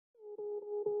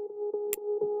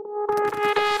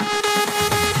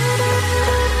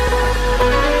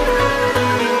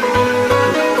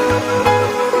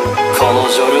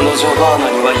ジョバーナ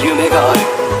には夢がある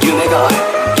夢がある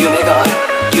夢がある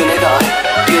夢がある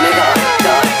夢がある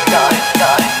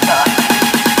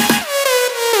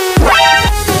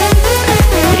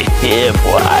Yeah,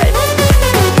 boy.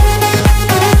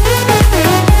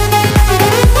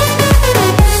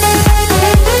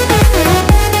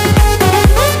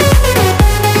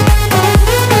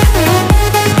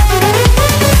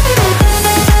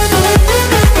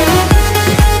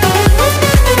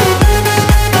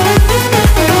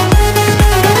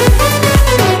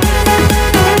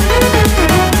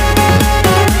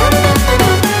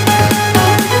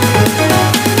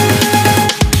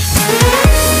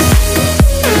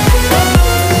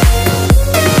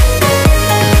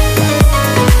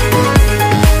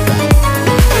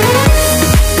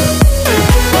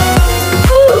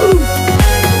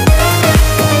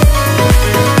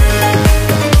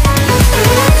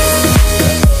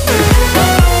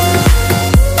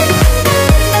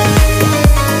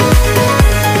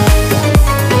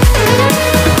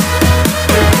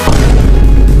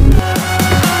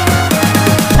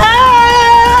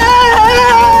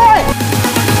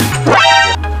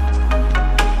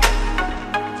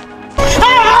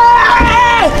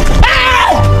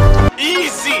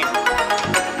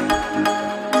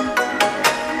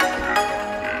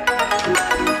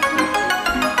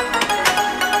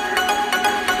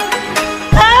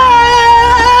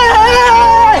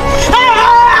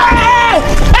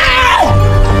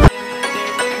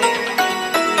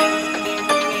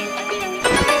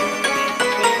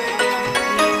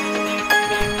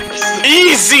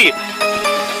 Easy!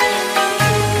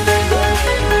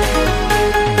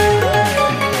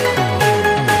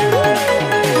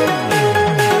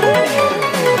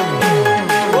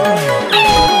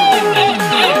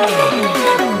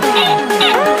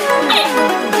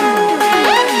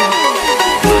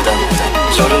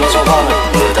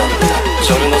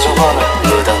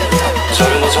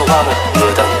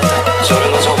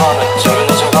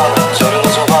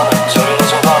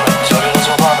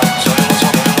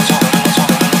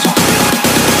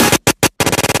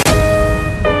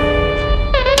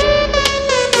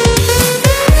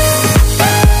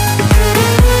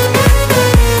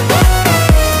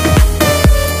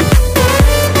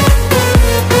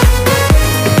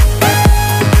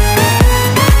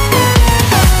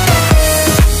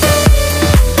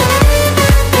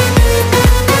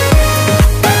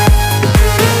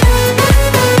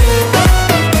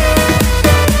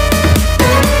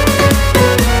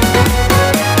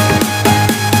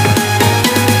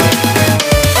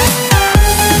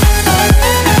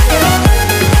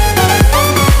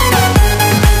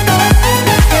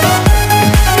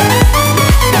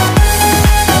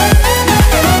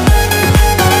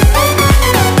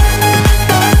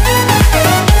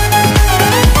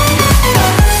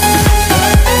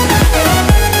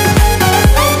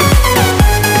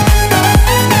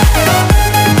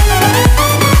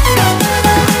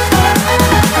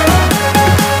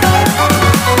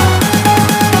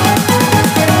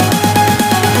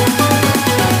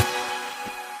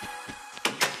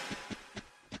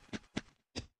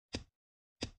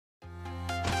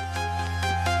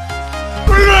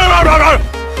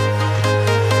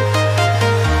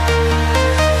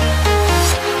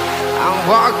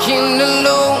 Walking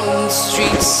alone, the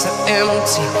streets are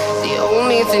empty. The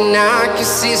only thing I can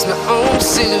see is my own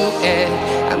silhouette.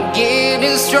 I'm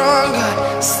getting stronger,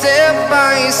 step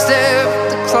by step.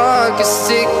 The clock is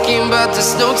ticking, but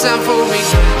there's no time for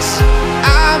regrets.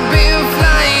 I've been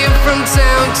flying from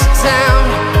town to town,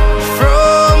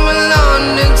 from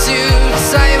London to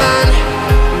Taiwan.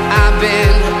 I've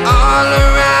been all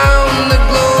around the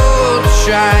globe,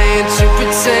 trying to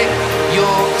protect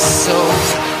your soul.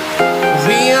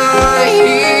 We are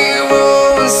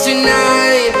heroes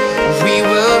tonight. We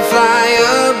will fly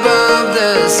above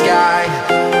the sky.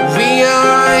 We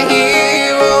are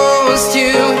heroes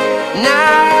tonight.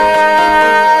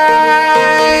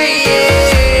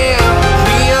 Yeah.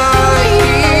 We are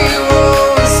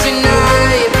heroes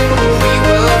tonight. We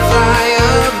will fly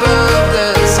above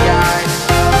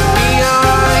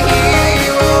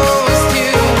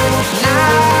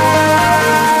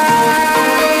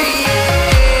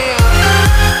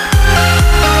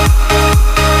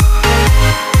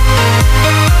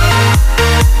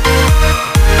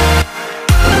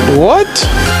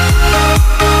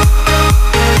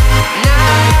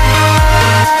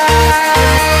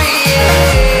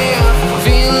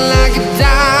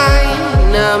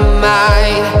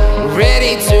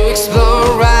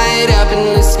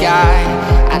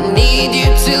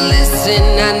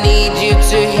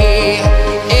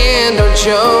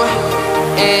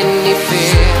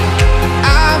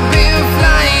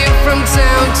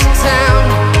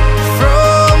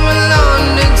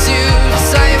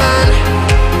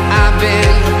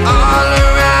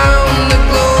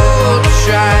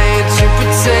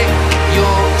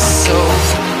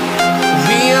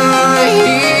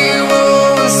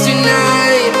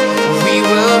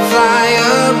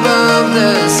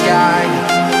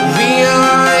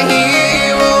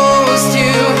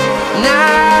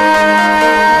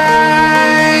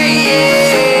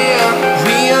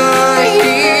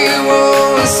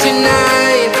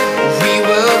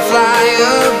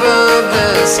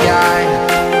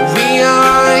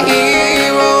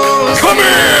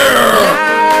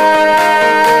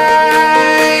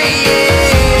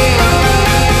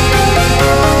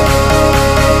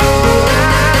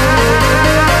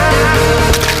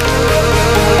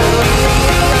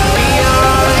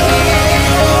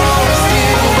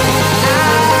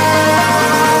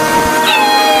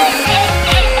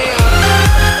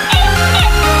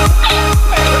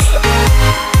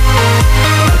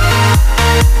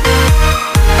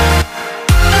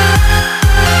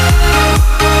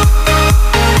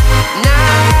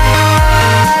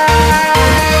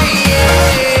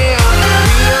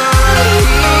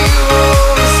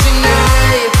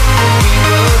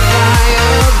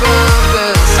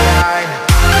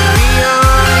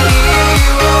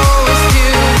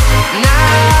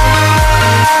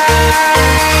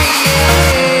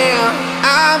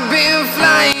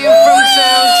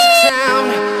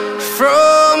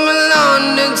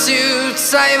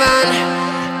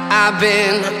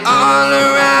been all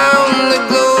around the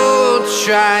globe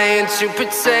trying to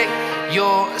protect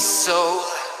your soul.